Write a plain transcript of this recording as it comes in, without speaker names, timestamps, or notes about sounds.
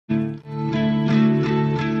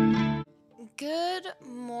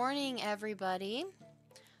morning, everybody.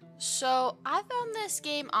 So I found this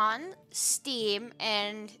game on Steam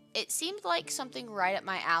and it seemed like something right up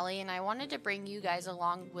my alley, and I wanted to bring you guys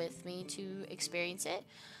along with me to experience it.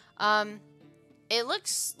 It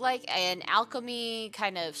looks like an alchemy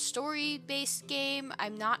kind of story-based game.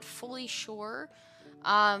 I'm not fully sure.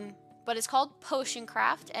 But it's called Potion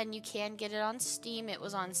Craft, and you can get it on Steam. It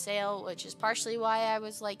was on sale, which is partially why I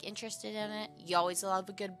was like interested in it. You always love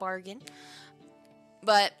a good bargain.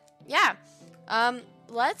 But yeah,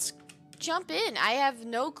 let's jump in. I have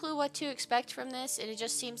no clue what to expect from this. It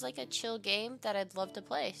just seems like a chill game that I'd love to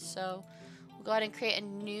play. So we'll go ahead and create a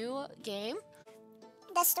new game.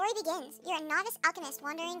 The story begins. You're a novice alchemist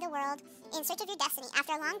wandering the world in search of your destiny.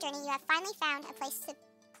 After a long journey, you have finally found a place to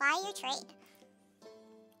ply your trade.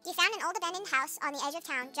 You found an old abandoned house on the edge of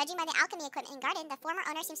town. Judging by the alchemy equipment and garden, the former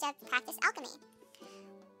owner seems to have practiced alchemy.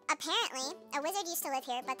 Apparently, a wizard used to live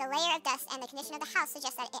here, but the layer of dust and the condition of the house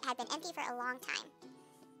suggest that it had been empty for a long time.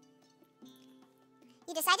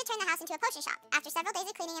 You decide to turn the house into a potion shop. After several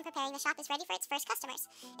days of cleaning and preparing, the shop is ready for its first customers.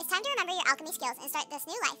 It's time to remember your alchemy skills and start this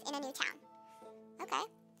new life in a new town. Okay.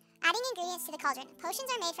 Adding ingredients to the cauldron. Potions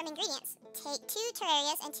are made from ingredients. Take 2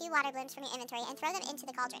 terrarias and 2 water blooms from your inventory and throw them into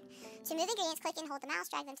the cauldron. To move ingredients, click and hold the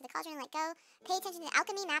mouse, drag them to the cauldron and let go. Pay attention to the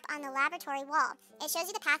alchemy map on the laboratory wall. It shows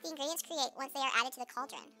you the path the ingredients create once they are added to the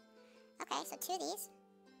cauldron. Okay, so 2 of these.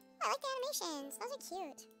 Oh, I like the animations. Those are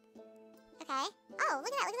cute. Okay. Oh,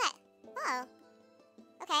 look at that, look at that. Whoa.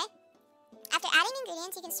 Okay. After adding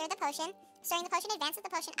ingredients, you can stir the potion. Stirring the potion advances the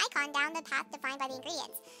potion icon down the path defined by the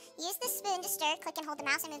ingredients. Use the spoon to stir, click and hold the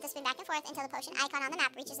mouse and move the spoon back and forth until the potion icon on the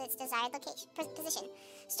map reaches its desired position.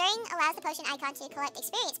 Stirring allows the potion icon to collect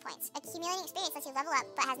experience points. Accumulating experience lets you level up,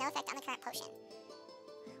 but has no effect on the current potion.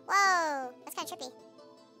 Whoa, that's kind of trippy.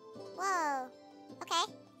 Whoa, okay.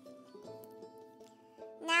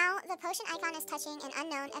 Now, the potion icon is touching an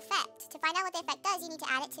unknown effect. To find out what the effect does, you need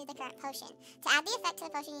to add it to the current potion. To add the effect to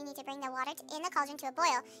the potion, you need to bring the water in the cauldron to a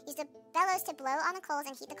boil. Use the bellows to blow on the coals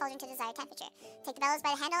and heat the cauldron to desired temperature. Take the bellows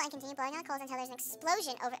by the handle and continue blowing on the coals until there's an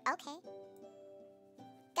explosion over... Okay.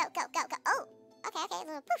 Go, go, go, go. Oh, okay, a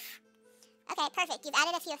little poof. Okay, perfect. You've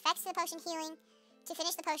added a few effects to the potion healing. To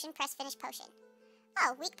finish the potion, press finish potion.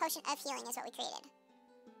 Oh, weak potion of healing is what we created.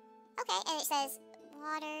 Okay, and it says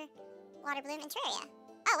water bloom, and terraria.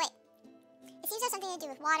 Oh, wait. It seems to have something to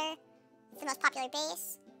do with water. It's the most popular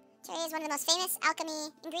base. Terraria is one of the most famous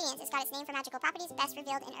alchemy ingredients. It's got its name for magical properties, best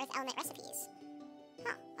revealed in earth element recipes.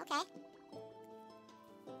 Huh, okay.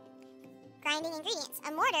 Grinding ingredients.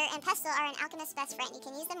 A mortar and pestle are an alchemist's best friend. You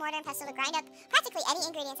can use the mortar and pestle to grind up practically any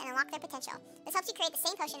ingredients and unlock their potential. This helps you create the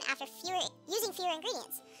same potion after using fewer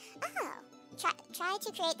ingredients. Oh. Try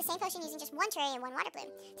to create the same potion using just 1 terraria and 1 water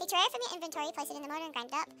bloom. Take terraria from your inventory, place it in the mortar and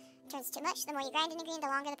grind it up. Turns too much. The more you grind an ingredient, the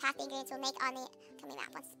longer the path the ingredients will make on the alchemy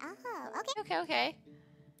map. Oh, okay. Okay.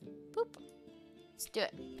 Boop. Let's do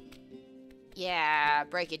it. Yeah,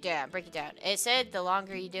 break it down. It said the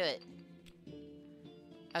longer you do it.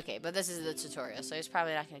 Okay, but this is the tutorial, so it's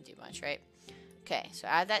probably not going to do much, right? Okay, so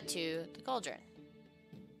add that to the cauldron.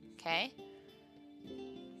 Okay.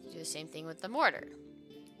 Do the same thing with the mortar.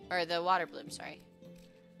 Or the water bloom, sorry.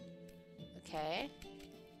 Okay.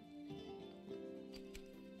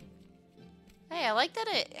 Hey, I like that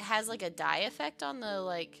it has like a dye effect on the,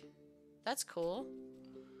 like, that's cool.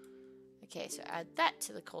 Okay, so add that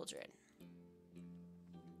to the cauldron.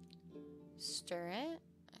 Stir it.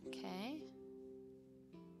 Okay.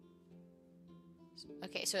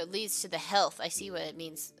 Okay, so it leads to the health. I see what it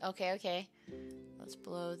means. Okay. Let's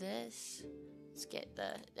blow this. Let's get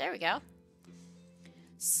the, there we go.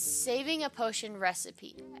 Saving a potion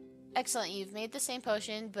recipe. Excellent, you've made the same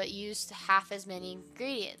potion but used half as many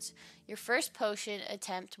ingredients. Your first potion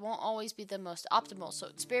attempt won't always be the most optimal, so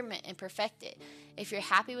experiment and perfect it. If you're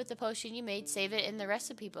happy with the potion you made, save it in the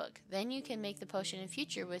recipe book. Then you can make the potion in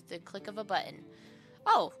future with the click of a button.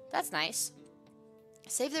 Oh, that's nice.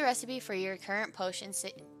 Save the recipe for your current potion.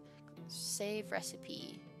 Save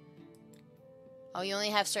recipe. Oh, you only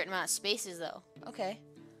have a certain amount of spaces though. Okay.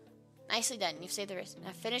 Nicely done. You've saved the recipe.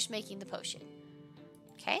 Now finish making the potion.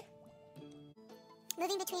 Okay.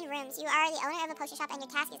 Moving between rooms. You are the owner of a potion shop and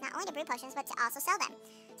your task is not only to brew potions but to also sell them.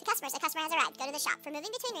 To customers, a customer has arrived. Go to the shop. For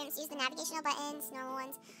moving between rooms, use the navigational buttons, normal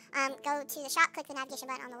ones. Go to the shop, click the navigation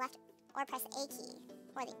button on the left or press A key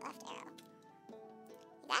or the left arrow.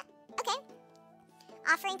 Like that? Okay.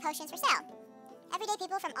 Offering potions for sale. Everyday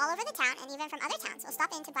people from all over the town and even from other towns will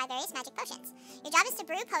stop in to buy various magic potions. Your job is to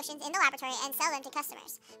brew potions in the laboratory and sell them to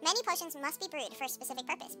customers. Many potions must be brewed for a specific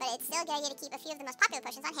purpose, but it's still a good idea to keep a few of the most popular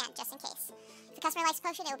potions on hand just in case. If the customer likes a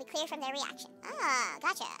potion, it will be clear from their reaction. Ah,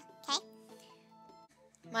 gotcha. Okay.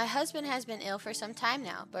 My husband has been ill for some time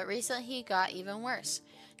now, but recently he got even worse.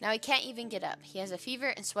 Now he can't even get up. He has a fever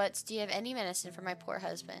and sweats. Do you have any medicine for my poor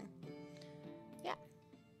husband? Yeah.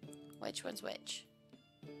 Which one's which?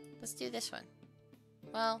 Let's do this one.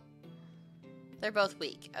 Well, they're both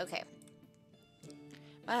weak. Okay.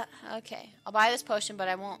 Okay. I'll buy this potion, but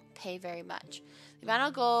I won't pay very much. The amount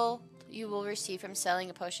of gold you will receive from selling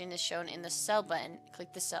a potion is shown in the sell button.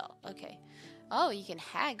 Click the sell. Okay. Oh, you can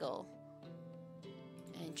haggle.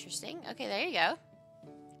 Interesting. Okay, there you go.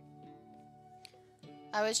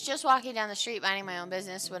 I was just walking down the street minding my own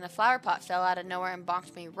business when a flower pot fell out of nowhere and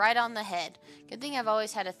bonked me right on the head. Good thing I've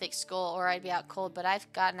always had a thick skull or I'd be out cold, but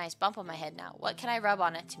I've got a nice bump on my head now. What can I rub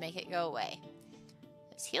on it to make it go away?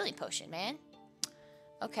 It's healing potion, man.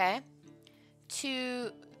 Okay.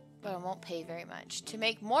 But I won't pay very much. To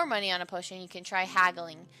make more money on a potion, you can try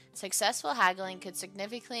haggling. Successful haggling could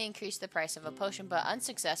significantly increase the price of a potion, but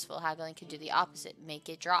unsuccessful haggling could do the opposite, make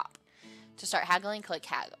it drop. To start haggling, click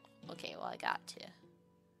haggle. Okay, well, I got to.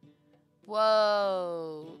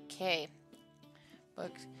 Whoa. Okay.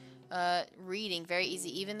 Books. Reading, very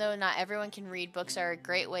easy. Even though not everyone can read, books are a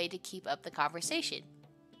great way to keep up the conversation.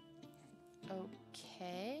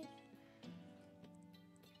 Okay.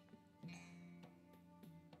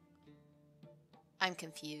 I'm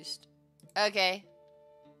confused. Okay.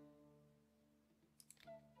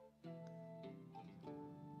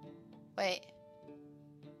 Wait.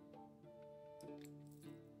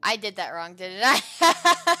 I did that wrong, didn't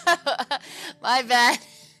I? My bad.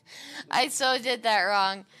 I so did that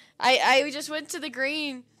wrong. I just went to the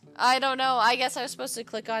green. I don't know. I guess I was supposed to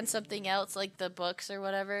click on something else, like the books or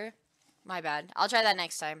whatever. My bad. I'll try that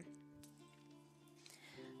next time.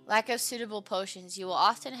 Lack of suitable potions. You will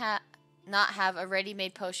often not have a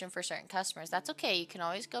ready-made potion for certain customers. That's okay. You can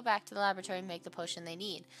always go back to the laboratory and make the potion they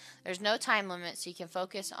need. There's no time limit, so you can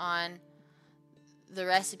focus on the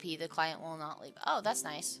recipe the client will not leave. Oh, that's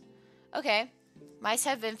nice. Okay. Mice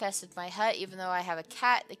have infested my hut. Even though I have a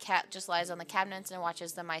cat, the cat just lies on the cabinets and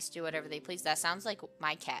watches the mice do whatever they please. That sounds like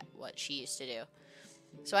my cat, what she used to do.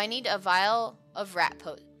 So I need a vial of rat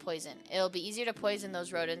poison. It'll be easier to poison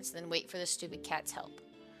those rodents than wait for the stupid cat's help.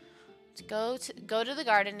 Go to the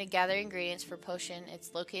garden to gather ingredients for potion.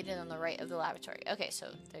 It's located on the right of the laboratory. Okay, so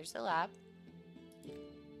there's the lab.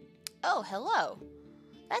 Oh, hello.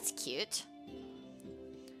 That's cute.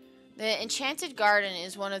 The enchanted garden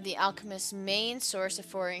is one of the alchemist's main source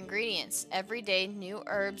for ingredients. Every day, new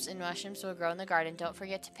herbs and mushrooms will grow in the garden. Don't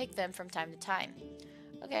forget to pick them from time to time.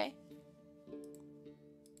 Okay.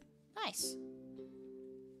 Nice.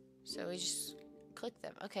 So we just click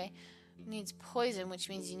them. Okay. Needs poison, which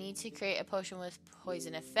means you need to create a potion with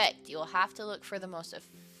poison effect. You'll have to look for the most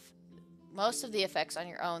of the effects on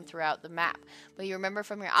your own throughout the map. But you remember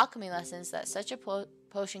from your alchemy lessons that such a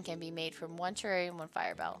potion can be made from one terrarium and one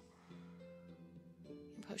fireball.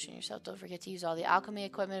 Potion yourself. Don't forget to use all the alchemy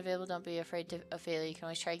equipment available. Don't be afraid of failure. You can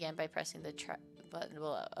always try again by pressing the button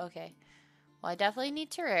below. Okay. Well, I definitely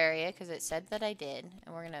need Terraria because it said that I did.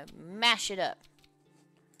 And we're going to mash it up.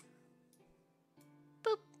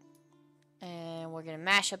 Boop. And we're going to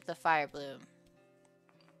mash up the fire bloom.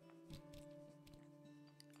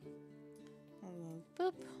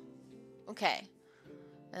 Boop. Okay.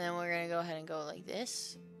 And then we're going to go ahead and go like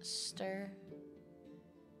this. Stir.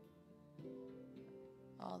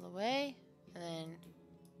 All the way. And then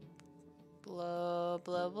blow,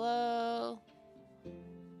 blow, blow.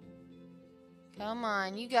 Come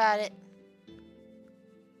on, you got it.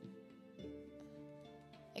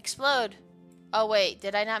 Explode. Oh, wait.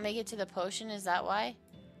 Did I not make it to the potion? Is that why?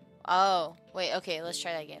 Oh, wait. Okay, let's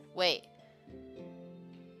try that again. Wait.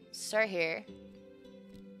 Start here.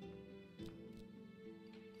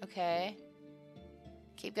 Okay.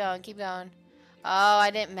 Keep going, keep going. Oh, I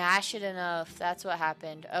didn't mash it enough. That's what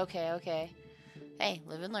happened. Okay, okay. Hey,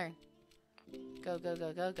 live and learn. Go, go,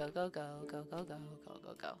 go, go, go, go, go, go, go, go, go,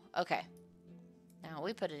 go, go. Okay. Now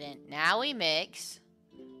we put it in. Now we mix.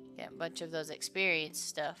 Get a bunch of those experience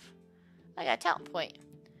stuff. I got a talent point.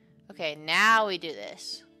 Okay, now we do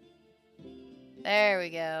this. There we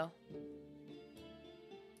go.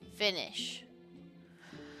 Finish.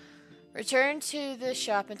 Return to the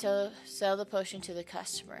shop until sell the potion to the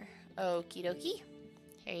customer. Okie dokie.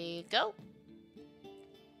 Here you go.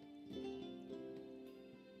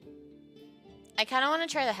 I kind of want to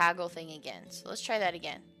try the haggle thing again. So let's try that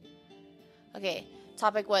again. Okay.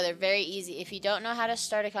 Topic weather. Very easy. If you don't know how to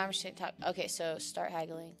start a conversation, okay, so start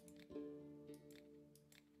haggling.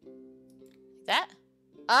 That?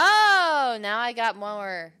 Oh, now I got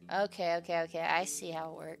more. Okay, okay, okay. I see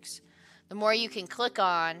how it works. The more you can click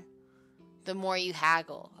on, the more you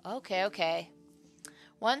haggle. Okay, okay.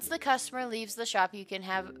 Once the customer leaves the shop, you can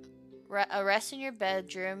have a rest in your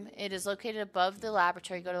bedroom. It is located above the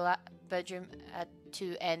laboratory. Go to bedroom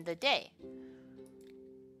to end the day.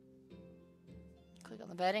 Click on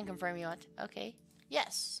the bed and confirm you want. Okay.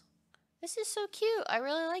 Yes. This is so cute. I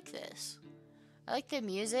really like this. I like the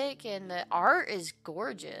music and the art is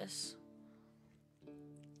gorgeous.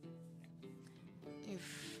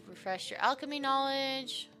 You've refreshed your alchemy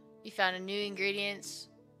knowledge. You found a new ingredients.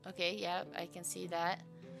 Okay, yeah, I can see that.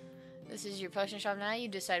 This is your potion shop now. You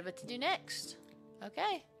decide what to do next.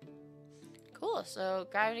 Okay. Cool. So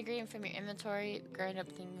grab an ingredient from your inventory, grind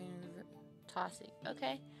up thing, toss it.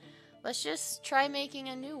 Okay. Let's just try making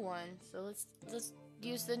a new one. So let's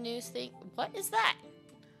use the new thing. What is that?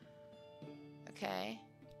 Okay.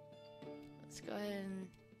 Let's go ahead and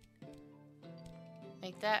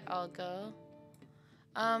make that all go.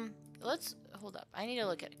 Let's hold up. I need to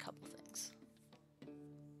look at a couple things.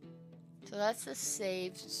 So that's the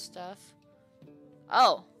saved stuff.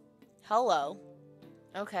 Oh. Hello.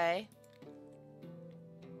 Okay.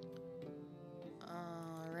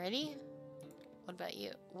 Ready? What about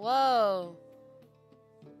you? Whoa.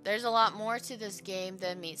 There's a lot more to this game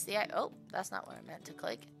than meets the eye. Oh, that's not what I meant to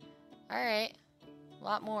click. Alright. A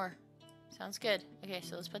lot more. Sounds good. Okay,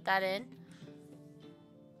 so let's put that in.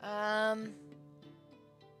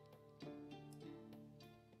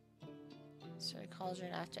 Start a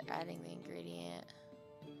cauldron after adding the ingredient.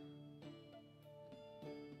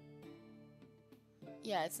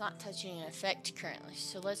 Yeah, it's not touching an effect currently.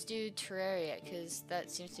 So let's do Terraria, because that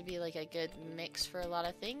seems to be like a good mix for a lot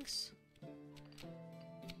of things.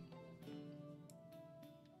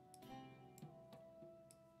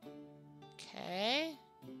 Okay.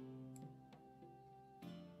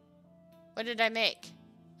 What did I make?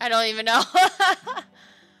 I don't even know.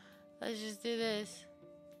 Let's just do this.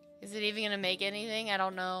 Is it even gonna make anything? I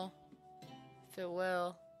don't know if it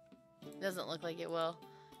will. It doesn't look like it will.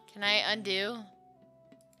 Can I undo?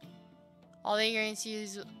 All the ingredients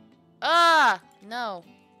used. Ah! No.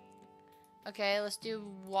 Okay, let's do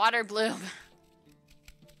water bloom.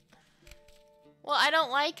 Well, I don't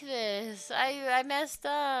like this. I messed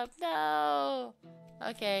up. No.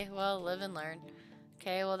 Okay, well, live and learn.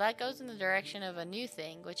 Okay, well, that goes in the direction of a new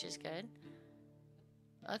thing, which is good.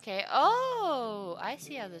 Okay. Oh! I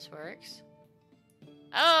see how this works.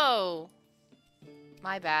 Oh!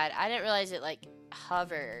 My bad. I didn't realize it, like,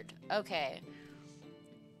 hovered. Okay.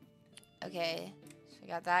 Okay. So we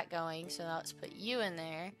got that going. So now let's put you in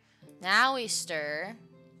there. Now we stir.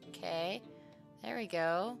 Okay. There we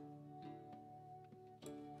go.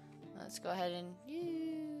 Let's go ahead and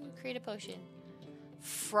create a potion.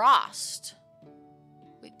 Frost.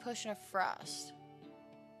 Weak potion of frost.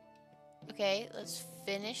 Okay, let's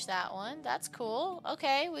finish that one. That's cool.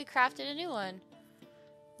 Okay, we crafted a new one.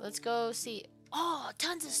 Let's go see. Oh,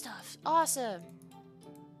 tons of stuff. Awesome.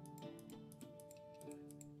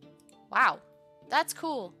 Wow, that's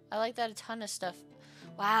cool. I like that a ton of stuff.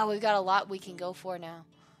 Wow, we've got a lot we can go for now.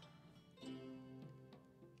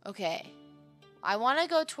 Okay. I want to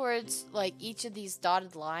go towards, like, each of these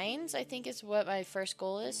dotted lines, I think is what my first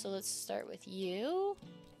goal is. So let's start with you.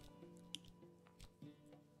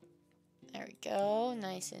 There we go.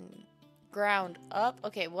 Nice and ground up.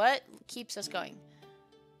 Okay, what keeps us going?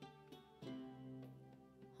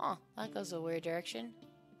 Huh, that goes a weird direction.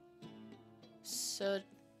 So,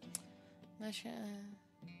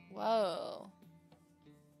 whoa.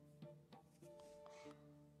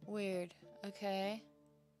 Weird. Okay.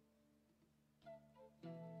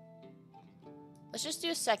 Let's just do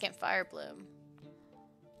a second fire bloom.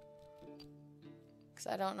 Because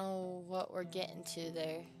I don't know what we're getting to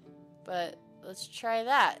there. But let's try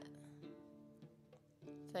that.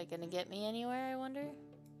 Is that going to get me anywhere, I wonder?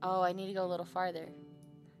 Oh, I need to go a little farther.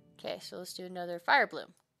 Okay, so let's do another fire bloom.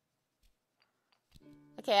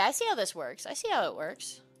 Okay, I see how this works. I see how it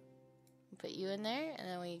works. Put you in there, and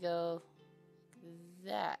then we go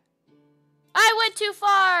that. I went too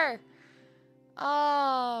far!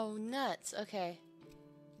 Oh, nuts. Okay.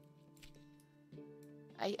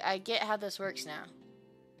 I get how this works now.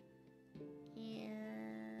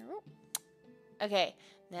 Okay,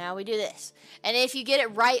 now we do this. And if you get it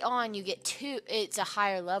right on, you get two. It's a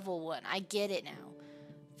higher level one. I get it now.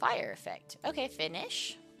 Fire effect. Okay,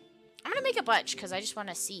 finish. I'm going to make a bunch because I just want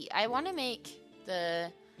to see. I want to make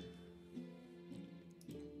the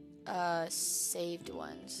saved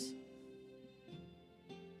ones.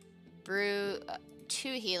 Brew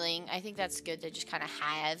 2 healing. I think that's good to just kind of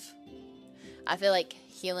have. I feel like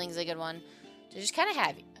healing's a good one to just kind of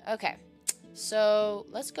have. Okay, so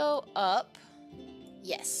let's go up.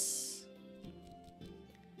 Yes.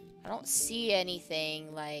 I don't see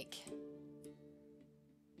anything like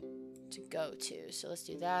to go to. So let's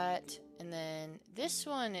do that. And then this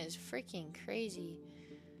one is freaking crazy.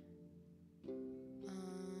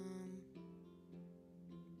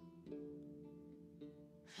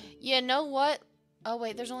 You know what? Oh,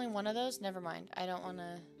 wait, there's only one of those? Never mind. I don't want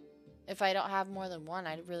to... If I don't have more than one,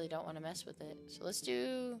 I really don't want to mess with it. So let's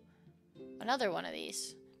do another one of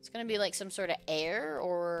these. It's going to be like some sort of air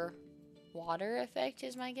or water effect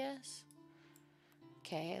is my guess.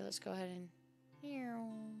 Okay, let's go ahead and...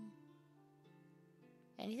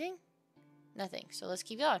 Anything? Nothing. So let's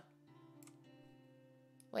keep going.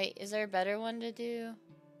 Wait, is there a better one to do?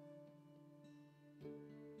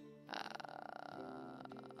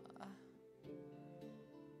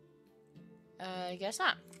 I guess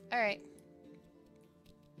not. Alright.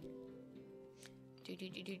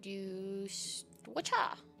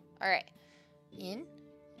 Whatcha? Alright. In.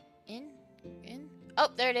 Oh,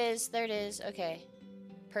 there it is. There it is. Okay.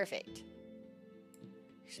 Perfect.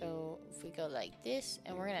 So, if we go like this,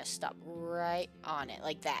 and we're gonna stop right on it.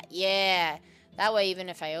 Like that. Yeah! That way, even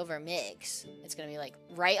if I overmix, it's gonna be like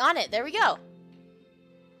right on it. There we go!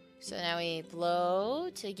 So now we blow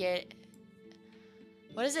to get...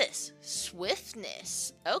 What is this?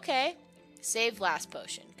 Swiftness. Okay. Save last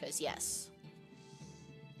potion, because yes.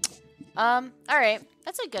 Alright.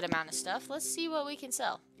 That's a good amount of stuff. Let's see what we can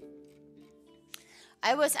sell.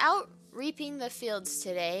 I was out reaping the fields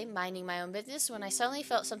today, minding my own business, when I suddenly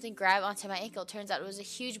felt something grab onto my ankle. Turns out it was a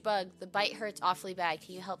huge bug. The bite hurts awfully bad.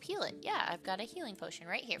 Can you help heal it? Yeah, I've got a healing potion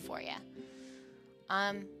right here for you.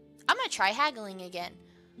 I'm gonna try haggling again.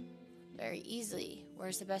 Very easily.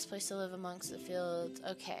 Where's the best place to live amongst the fields?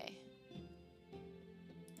 Okay.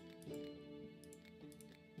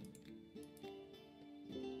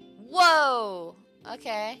 Whoa!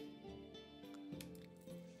 Okay.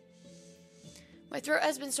 My throat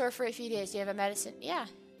has been sore for a few days. Do you have a medicine? Yeah.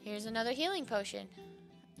 Here's another healing potion.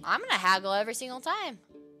 I'm gonna haggle every single time.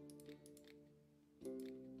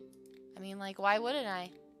 I mean, like, why wouldn't I?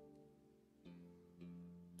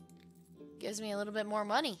 Gives me a little bit more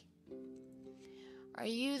money. Are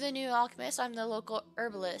you the new alchemist? I'm the local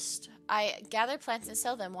herbalist. I gather plants and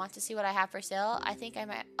sell them. Want to see what I have for sale? I think I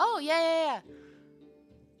might... Oh, yeah.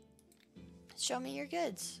 Show me your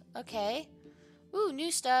goods. Okay. Ooh, new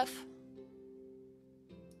stuff.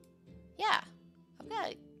 Yeah. I've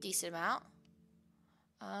got a decent amount.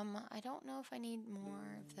 I don't know if I need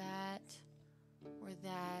more of that or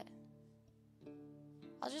that.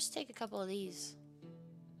 I'll just take a couple of these.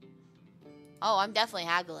 Oh, I'm definitely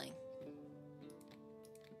haggling.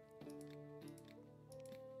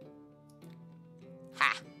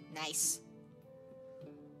 Ha! Nice.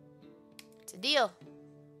 It's a deal.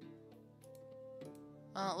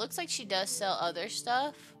 It looks like she does sell other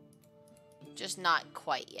stuff. Just not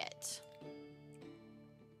quite yet.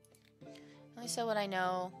 Only sell what I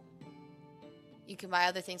know. You can buy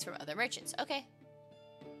other things from other merchants. Okay.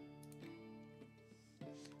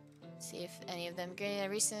 Let's see if any of them agree. I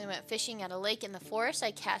recently went fishing at a lake in the forest.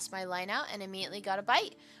 I cast my line out and immediately got a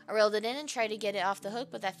bite. I reeled it in and tried to get it off the hook,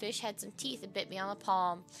 but that fish had some teeth and bit me on the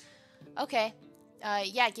palm. Okay.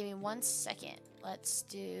 Yeah, give me 1 second. Let's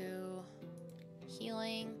do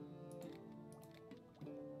healing.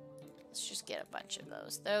 Let's just get a bunch of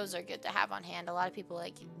those. Those are good to have on hand. A lot of people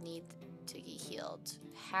like need to get healed.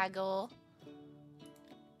 Haggle.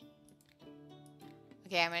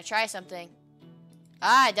 Okay, I'm gonna try something.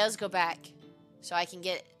 Ah, it does go back. So I can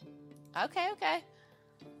get it. Okay.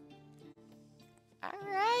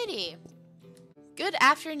 Alrighty. Good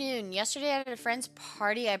afternoon. Yesterday at a friend's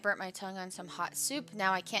party, I burnt my tongue on some hot soup.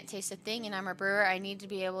 Now I can't taste a thing, and I'm a brewer. I need to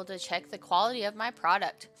be able to check the quality of my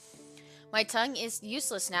product. My tongue is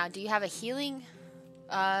useless now. Do you have a healing?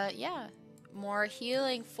 Yeah. More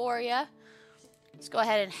healing for ya. Let's go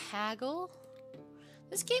ahead and haggle.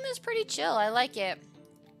 This game is pretty chill. I like it.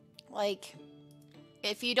 Like,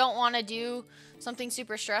 if you don't want to do something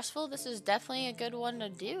super stressful, this is definitely a good one to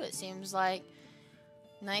do, it seems like.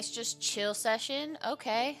 Nice, just chill session.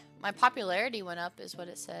 Okay. My popularity went up, is what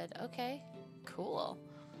it said. Okay. Cool.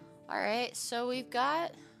 Alright, so we've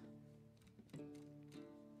got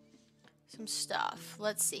some stuff.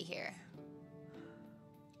 Let's see here.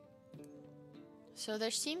 So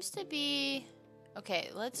there seems to be...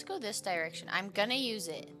 Okay, let's go this direction. I'm gonna use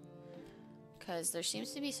it. Because there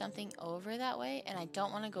seems to be something over that way, and I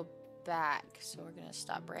don't want to go back. So we're gonna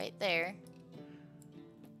stop right there.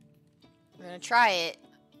 We're gonna try it.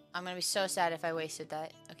 I'm gonna be so sad if I wasted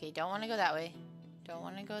that. Okay, don't want to go that way. Don't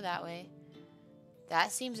want to go that way.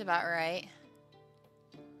 That seems about right.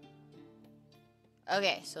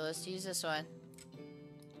 Okay, so let's use this one.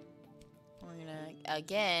 We're gonna...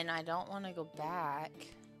 Again, I don't want to go back.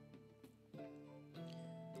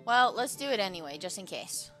 Well, let's do it anyway, just in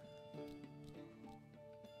case.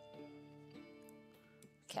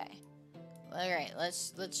 Okay. Alright,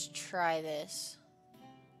 let's try this.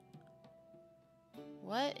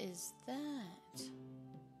 What is that?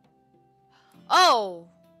 Oh!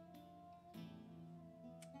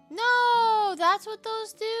 No! That's what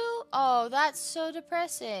those do? Oh, that's so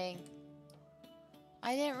depressing.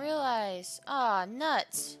 I didn't realize. Ah,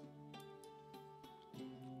 nuts.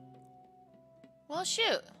 Well,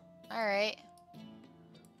 shoot. Alright.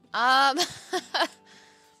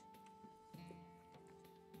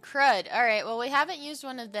 Crud. Alright, well, we haven't used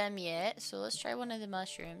one of them yet, so let's try one of the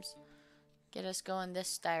mushrooms. Get us going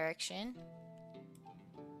this direction.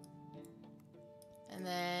 And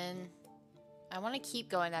then I want to keep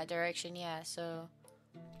going that direction, yeah, so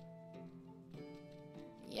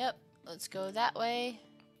yep, let's go that way.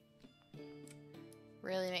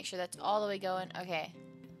 Really make sure that's all the way going. Okay.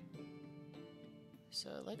 So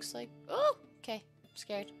it looks like, oh, okay, I'm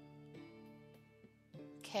scared.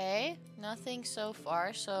 Okay, nothing so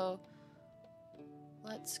far, so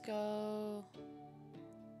let's go.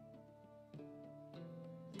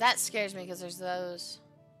 That scares me because there's those.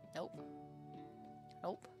 Nope.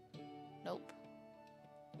 Nope. Nope.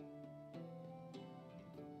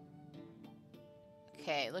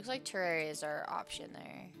 Okay, looks like Terraria is our option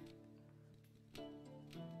there.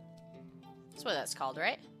 That's what that's called,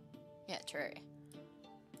 right? Yeah, Terraria.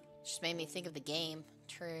 Just made me think of the game,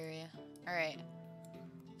 Terraria. Alright.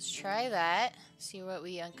 Let's try that. See what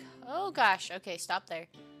we oh gosh, okay, stop there.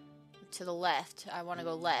 To the left. I want to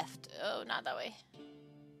go left. Oh, not that way.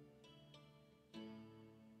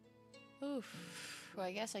 Oof. Well,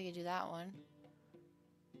 I guess I could do that one.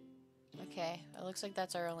 Okay, it looks like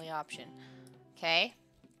that's our only option. Okay.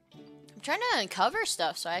 I'm trying to uncover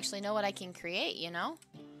stuff so I actually know what I can create, you know?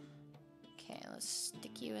 Okay, let's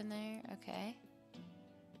stick you in there. Okay.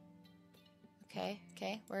 Okay,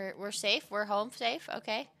 okay. We're safe. We're home safe.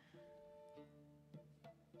 Okay.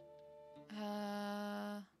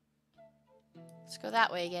 Let's go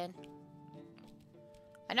that way again.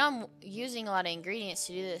 I know I'm using a lot of ingredients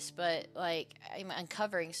to do this, but, like, I'm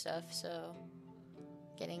uncovering stuff, so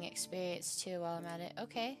getting experience, too, while I'm at it.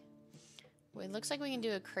 Okay. Well, it looks like we can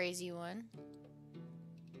do a crazy one.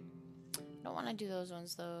 I don't want to do those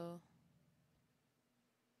ones, though.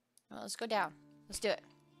 Well, let's go down. Let's do it.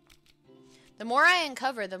 The more I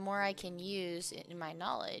uncover, the more I can use in my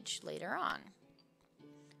knowledge later on.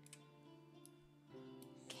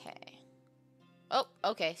 Okay. Oh,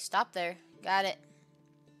 okay. Stop there. Got it.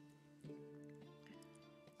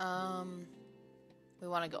 We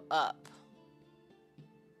want to go up.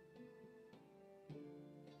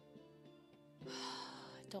 I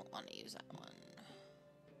don't want to use that one.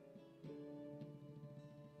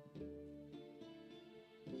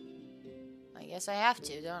 I guess I have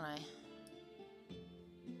to, don't I?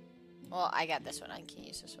 Well, I got this one. I can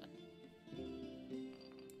use this one.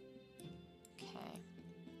 Okay.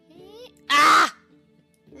 Ah!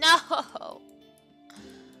 No!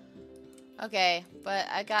 Okay, but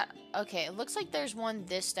I got... Okay, it looks like there's one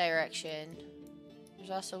this direction. There's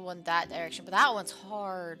also one that direction, but that one's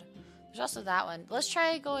hard. There's also that one. Let's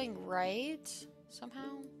try going right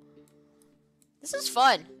somehow. This is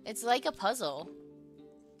fun. It's like a puzzle.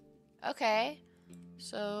 Okay.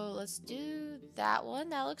 So let's do that one.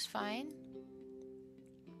 That looks fine.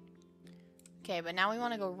 Okay, but now we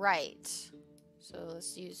want to go right. So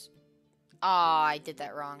let's use... Aw, I did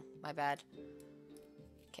that wrong. My bad.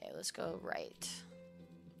 Okay, let's go right.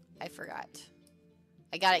 I forgot.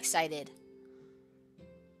 I got excited.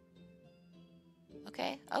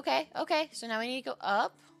 Okay, okay, okay. So now we need to go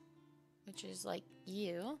up, which is like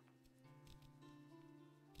you.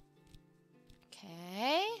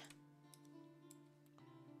 Okay.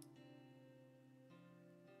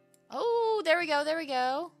 Oh, there we go, there we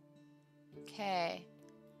go. Okay.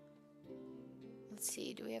 Let's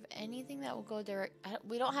see, do we have anything that will go direct?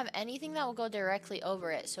 We don't have anything that will go directly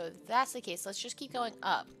over it. So if that's the case, let's just keep going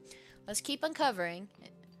up. Let's keep uncovering.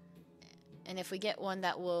 And if we get one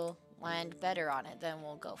that will land better on it, then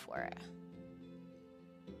we'll go for it.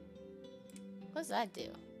 What does that do?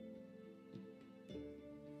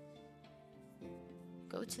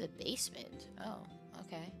 Go to the basement. Oh,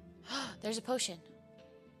 okay. There's a potion.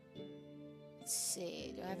 Let's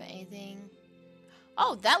see, do I have anything?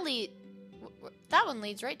 Oh, that one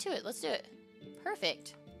leads right to it. Let's do it.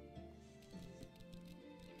 Perfect.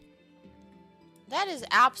 That is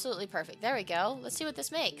absolutely perfect. There we go. Let's see what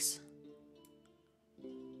this makes.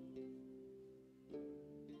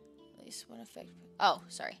 At least one effect. Oh,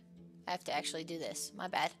 sorry. I have to actually do this. My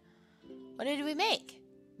bad. What did we make?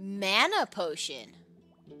 Mana potion.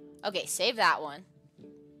 Okay, save that one.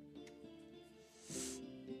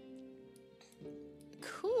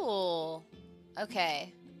 Cool.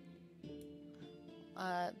 Okay.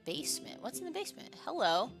 Basement. What's in the basement?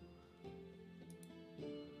 Hello.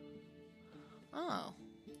 Oh.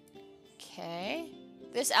 Okay.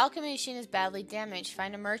 This alchemy machine is badly damaged.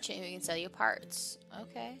 Find a merchant who can sell you parts.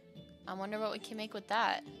 Okay. I wonder what we can make with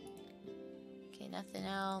that. Okay, nothing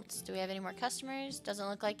else. Do we have any more customers? Doesn't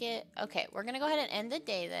look like it. Okay, we're gonna go ahead and end the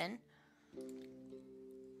day then.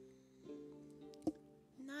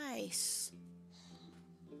 Nice.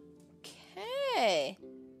 Okay.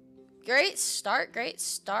 Great start, great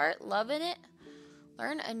start. Loving it.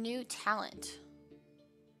 Learn a new talent.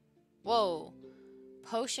 Whoa.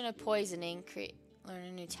 Potion of poisoning. Learn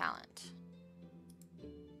a new talent.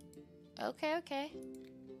 Okay, okay.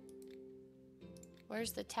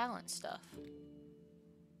 Where's the talent stuff?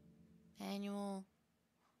 Annual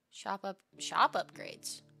shop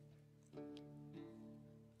upgrades.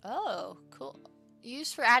 Oh, cool.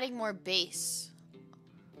 Used for adding more base.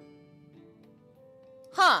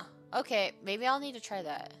 Huh. Okay, maybe I'll need to try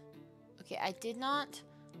that. Okay, I did not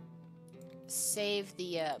save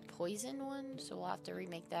the poison one, so we'll have to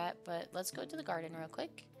remake that. But let's go to the garden real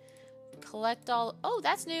quick. Collect all... Oh,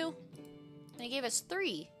 that's new. And it gave us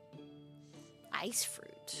 3. Ice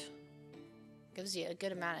fruit. Gives you a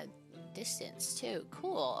good amount of distance, too.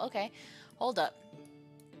 Cool. Okay. Hold up.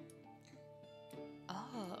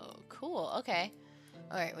 Oh, cool. Okay.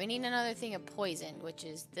 Alright, we need another thing of poison, which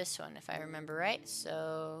is this one, if I remember right.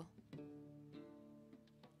 So...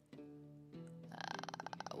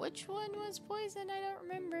 which one was poison? I don't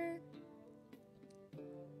remember.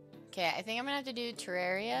 Okay, I think I'm gonna have to do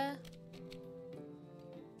Terraria.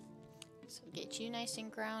 So get you nice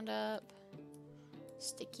and ground up.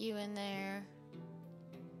 Stick you in there.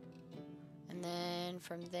 And then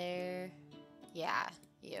from there... Yeah,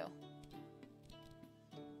 you.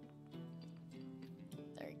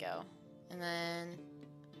 There we go. And then...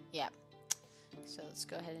 Yeah. So let's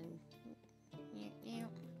go ahead and...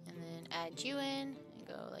 And then add you in.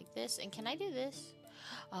 Go like this. And can I do this?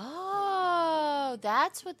 Oh,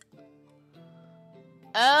 that's what...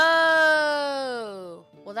 Oh!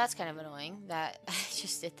 Well, that's kind of annoying that I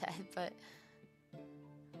just did that, but...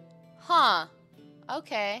 Huh.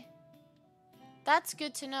 Okay. That's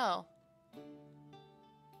good to know.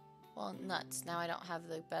 Well, nuts. Now I don't have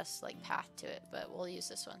the best, like, path to it, but we'll use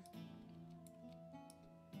this one.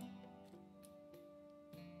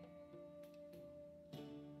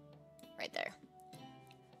 Right there.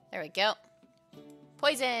 There we go.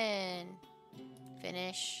 Poison.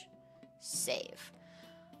 Finish. Save.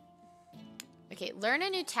 Okay, learn a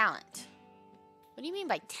new talent. What do you mean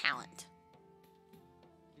by talent?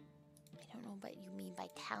 I don't know what you mean by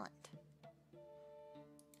talent.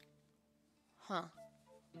 Huh.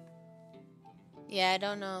 Yeah, I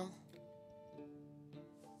don't know.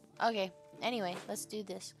 Okay, anyway, let's do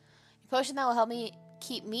this. A potion that will help me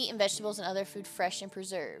keep meat and vegetables and other food fresh and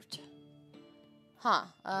preserved.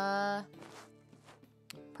 Huh.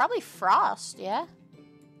 Probably frost, yeah?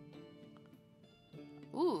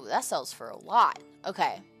 Ooh, that sells for a lot.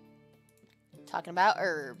 Okay. Talking about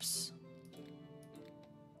herbs.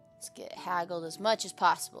 Let's get haggled as much as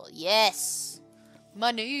possible. Yes!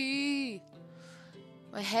 Money!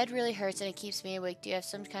 My head really hurts and it keeps me awake. Do you have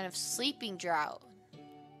some kind of sleeping drought?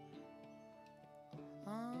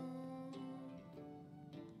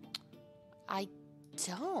 I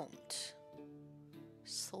don't.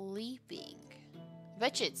 Sleeping. I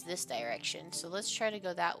bet you it's this direction, so let's try to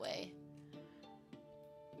go that way.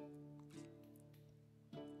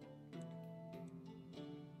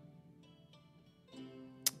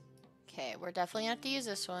 Okay, we're definitely gonna have to use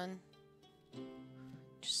this one.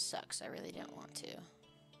 Just sucks, I really didn't want to.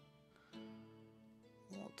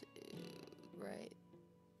 We'll do right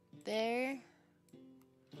there.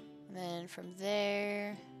 And then from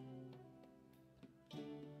there.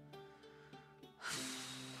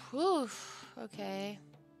 Whew, okay.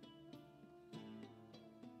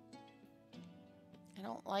 I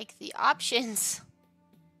don't like the options.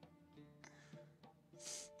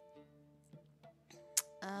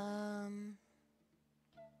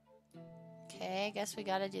 Okay, I guess we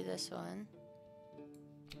gotta do this one.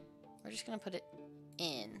 We're just gonna put it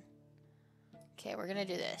in. Okay, we're gonna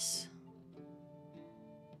do this.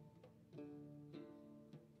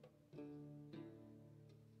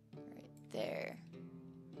 Right there.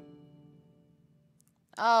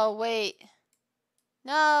 Oh, wait.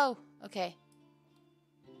 No! Okay.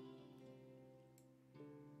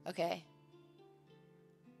 Okay.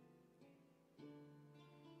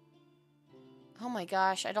 Oh my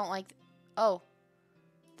gosh, I don't like... Oh.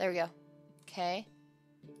 There we go. Okay.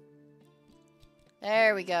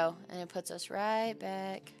 There we go. And it puts us right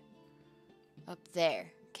back up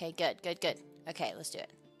there. Okay, good, good, good. Okay, let's do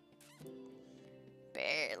it.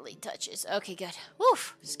 Barely touches. Okay, good.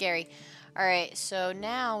 Woof! Scary. Alright, so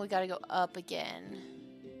now we gotta go up again.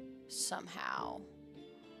 Somehow.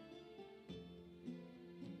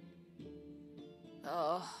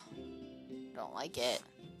 Oh. Don't like it.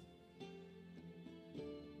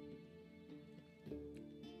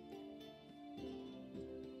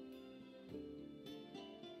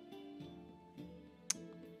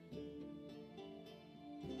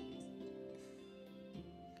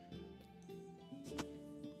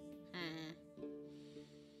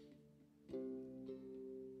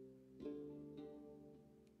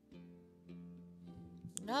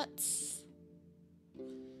 Nuts.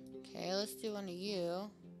 Okay, let's do one of you.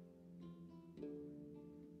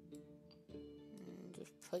 And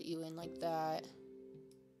just put you in like that.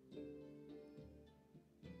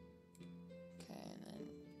 Okay, and then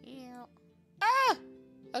yeah. Ah!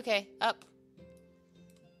 Okay, up.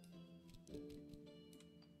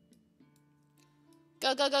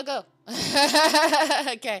 Go, go, go, go.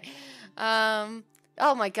 Okay.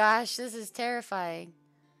 Oh my gosh, this is terrifying.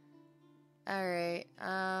 Alright,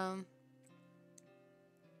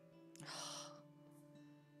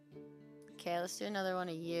 okay, let's do another one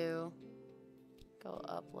of you. Go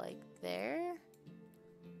up like there.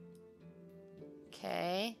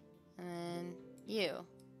 Okay, and then you.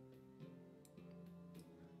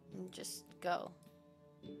 And just go.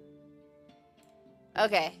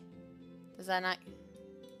 Okay. Does that not...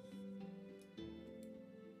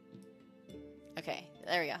 Okay,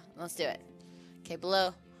 there we go. Let's do it. Okay,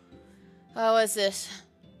 below. Oh, what's this?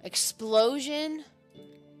 Explosion?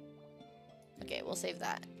 Okay, we'll save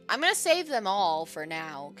that. I'm gonna save them all for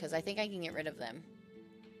now, because I think I can get rid of them.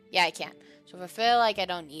 Yeah, I can. So if I feel like I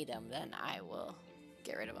don't need them, then I will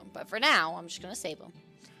get rid of them. But for now, I'm just gonna save them.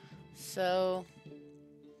 So...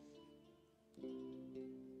 I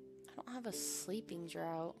don't have a sleeping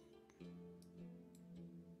drought.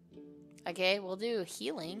 Okay, we'll do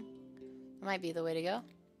healing. That might be the way to go.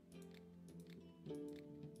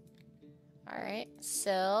 Alright,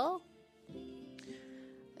 so...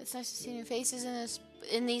 It's nice to see new faces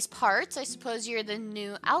in these parts. I suppose you're the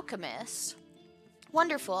new alchemist.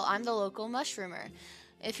 Wonderful, I'm the local mushroomer.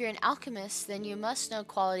 If you're an alchemist, then you must know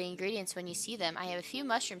quality ingredients when you see them. I have a few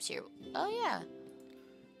mushrooms here. Oh, yeah.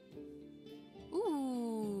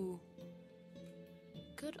 Ooh.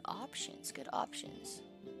 Good options, good options.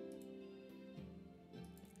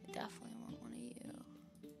 I definitely want one of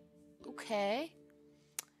you. Okay.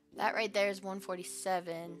 That right there is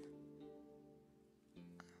 147.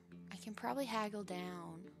 I can probably haggle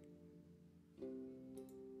down.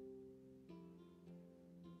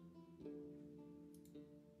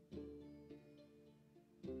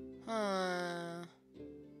 Huh.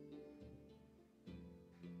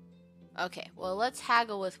 Okay, well, let's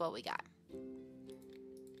haggle with what we got.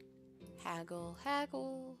 Haggle,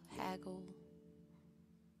 haggle, haggle.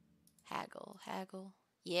 Haggle, haggle.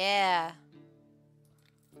 Yeah.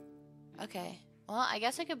 Okay. Well, I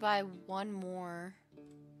guess I could buy one more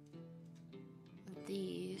of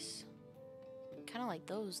these. Kind of like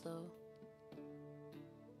those, though.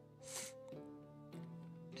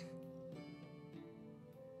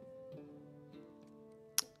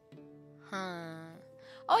 Huh.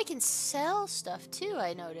 Oh, I can sell stuff, too,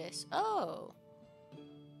 I noticed. Oh.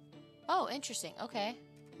 Oh, interesting. Okay.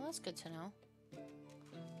 Well, that's good to know.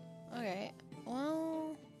 Okay.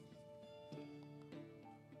 Well...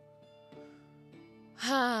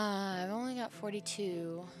 I've only got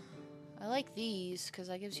 42. I like these because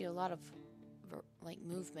that gives you a lot of like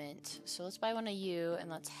movement. So let's buy one of you and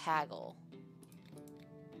let's haggle.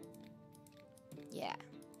 Yeah.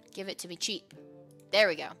 Give it to me cheap. There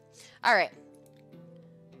we go. All right.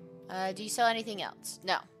 Do you sell anything else?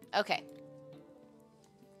 No. Okay.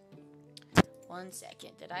 1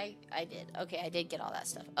 second. Did I did. Okay, I did get all that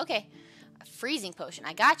stuff. Okay. A freezing potion.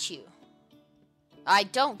 I got you. I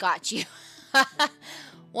don't got you.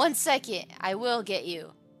 1 second. I will get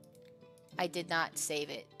you. I did not save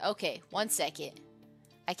it. Okay, 1 second.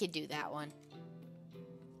 I could do that one.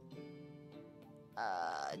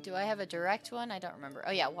 Do I have a direct one? I don't remember.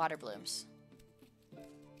 Oh yeah, water blooms.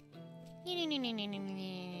 There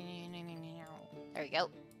we go.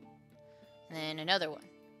 And then another one.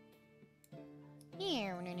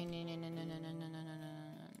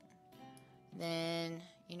 Then,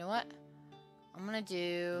 you know what? I'm gonna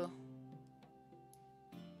do...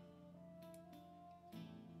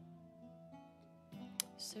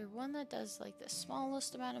 Is there one that does like the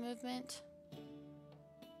smallest amount of movement?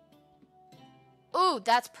 Ooh,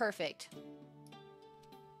 that's perfect.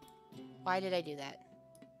 Why did I do that?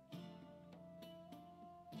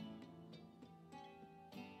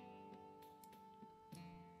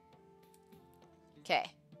 Okay.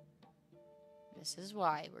 This is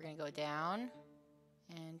why. We're going to go down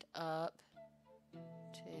and up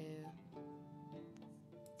to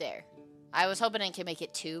there. I was hoping I could make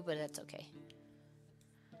it 2, but that's okay.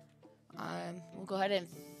 We'll go ahead and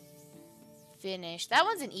finish. That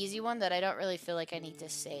one's an easy one that I don't really feel like I need to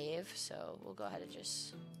save, so we'll go ahead and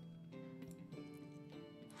just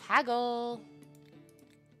haggle.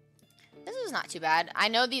 This is not too bad. I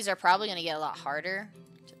know these are probably going to get a lot harder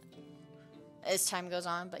as time goes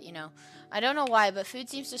on, but you know, I don't know why, but food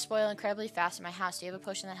seems to spoil incredibly fast in my house. Do you have a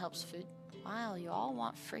potion that helps food? Wow, you all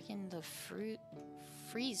want freaking the fruit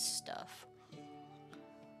freeze stuff.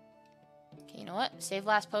 Okay, you know what? Save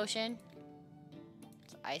last potion.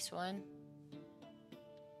 It's the ice one.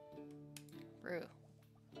 Brew.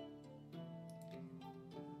 There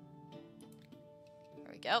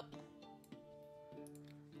we go.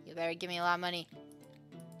 You better give me a lot of money.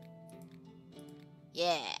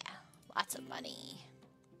 Yeah, lots of money.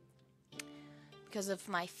 Because of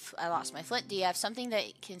I lost my flint. Do you have something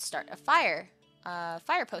that can start a fire?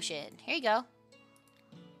 Fire potion. Here you go.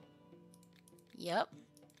 Yep.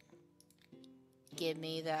 Give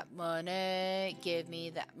me that money. Give me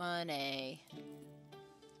that money.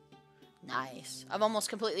 Nice. I've almost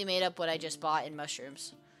completely made up what I just bought in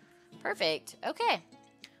mushrooms. Perfect. Okay.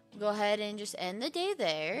 We'll go ahead and just end the day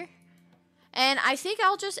there. And I think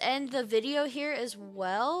I'll just end the video here as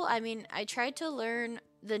well. I mean, I tried to learn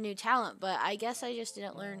the new talent, but I guess I just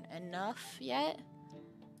didn't learn enough yet.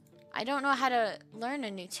 I don't know how to learn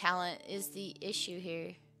a new talent is the issue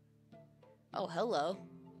here. Oh, hello.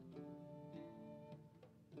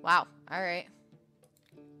 Wow. All right.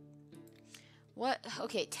 What?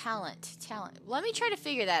 Okay, talent. Let me try to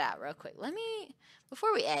figure that out real quick.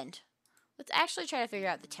 Before we end, let's actually try to figure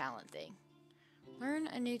out the talent thing. Learn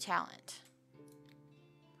a new talent.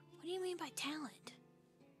 What do you mean by talent?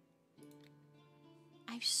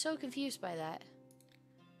 I'm so confused by that.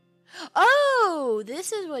 Oh,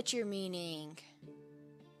 this is what you're meaning.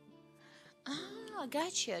 Oh,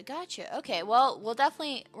 gotcha. Okay, well, we're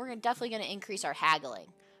definitely gonna increase our haggling.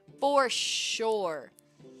 For sure.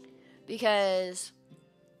 Because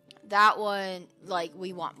that one, like,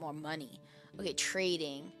 we want more money. Okay,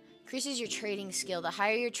 trading. Increases your trading skill. The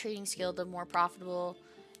higher your trading skill, the more profitable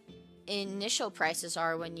initial prices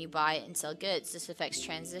are when you buy and sell goods. This affects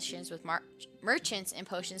transitions with merchants and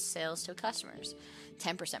potions sales to customers.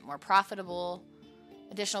 10% more profitable.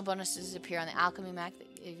 Additional bonuses appear on the alchemy map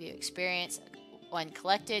that give you experience when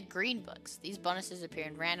collected. Green books. These bonuses appear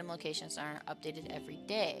in random locations and are updated every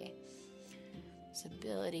day.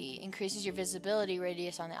 Visibility. Increases your visibility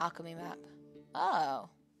radius on the alchemy map. Oh.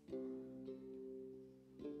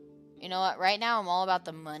 You know what? Right now I'm all about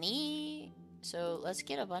the money. So let's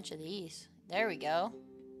get a bunch of these. There we go.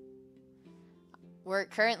 We're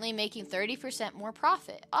currently making 30% more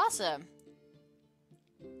profit. Awesome.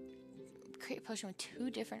 Create a potion with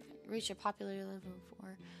 2 different... Reach a popularity level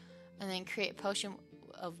 4. And then create a potion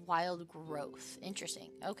of wild growth.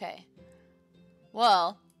 Interesting. Okay.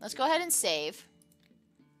 Well, let's go ahead and save.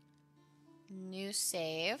 New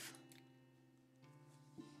save.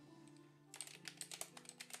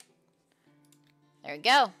 There we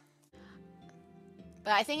go.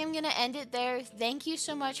 But I think I'm going to end it there. Thank you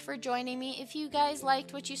so much for joining me. If you guys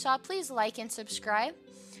liked what you saw, please like and subscribe.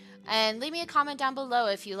 And leave me a comment down below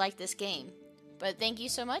if you like this game. But thank you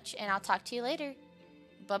so much, and I'll talk to you later.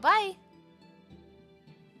 Bye-bye.